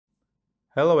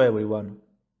Hello everyone.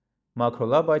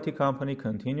 Macrolab IT company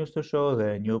continues to show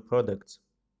their new products.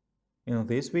 In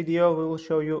this video, we will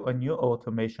show you a new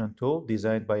automation tool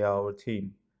designed by our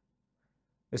team.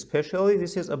 Especially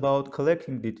this is about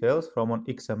collecting details from an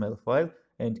XML file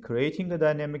and creating a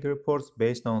dynamic reports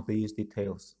based on these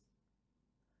details.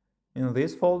 In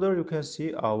this folder, you can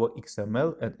see our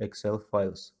XML and Excel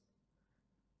files.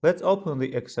 Let's open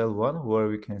the Excel one where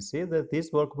we can see that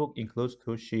this workbook includes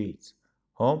two sheets,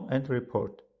 Home and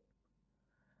Report.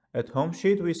 At Home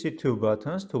sheet, we see two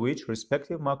buttons to which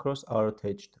respective macros are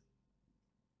attached.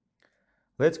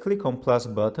 Let's click on plus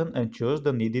button and choose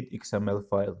the needed XML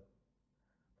file.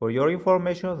 For your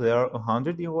information, there are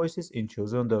 100 invoices in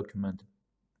chosen document.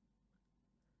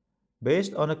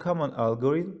 Based on a common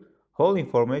algorithm, whole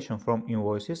information from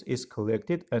invoices is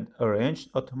collected and arranged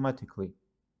automatically.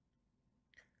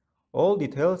 All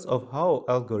details of how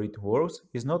algorithm works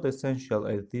is not essential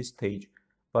at this stage,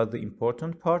 but the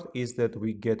important part is that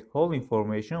we get whole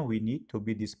information we need to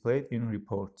be displayed in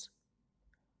reports.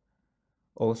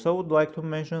 Also, would like to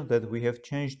mention that we have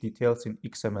changed details in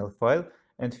XML file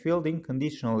and filled in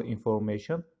conditional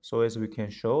information so as we can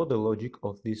show the logic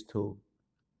of this tool.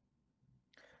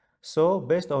 So,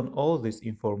 based on all this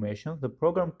information, the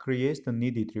program creates the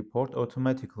needed report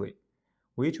automatically,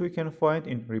 which we can find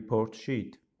in report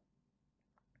sheet.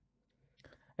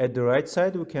 At the right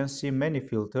side, we can see many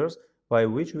filters by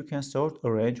which we can sort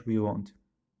a range we want.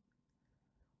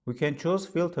 We can choose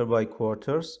filter by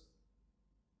quarters,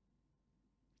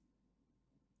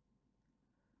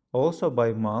 also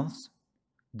by months,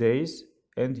 days,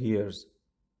 and years.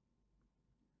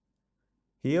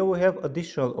 Here we have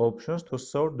additional options to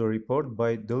sort the report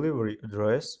by delivery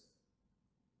address,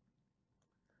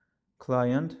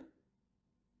 client,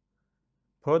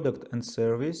 product and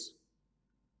service,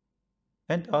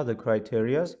 and other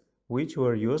criteria which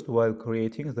were used while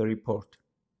creating the report.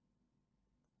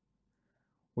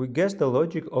 We guess the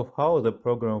logic of how the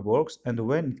program works and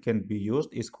when it can be used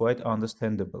is quite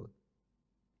understandable.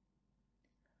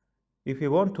 If we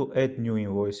want to add new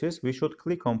invoices, we should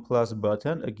click on plus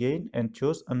button again and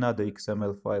choose another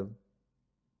XML file.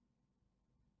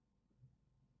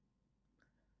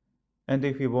 And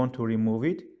if we want to remove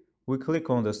it, we click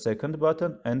on the second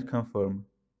button and confirm.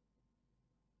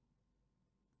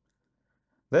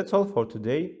 That's all for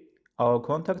today. Our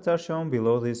contacts are shown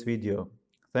below this video.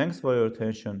 Thanks for your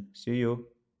attention. See you.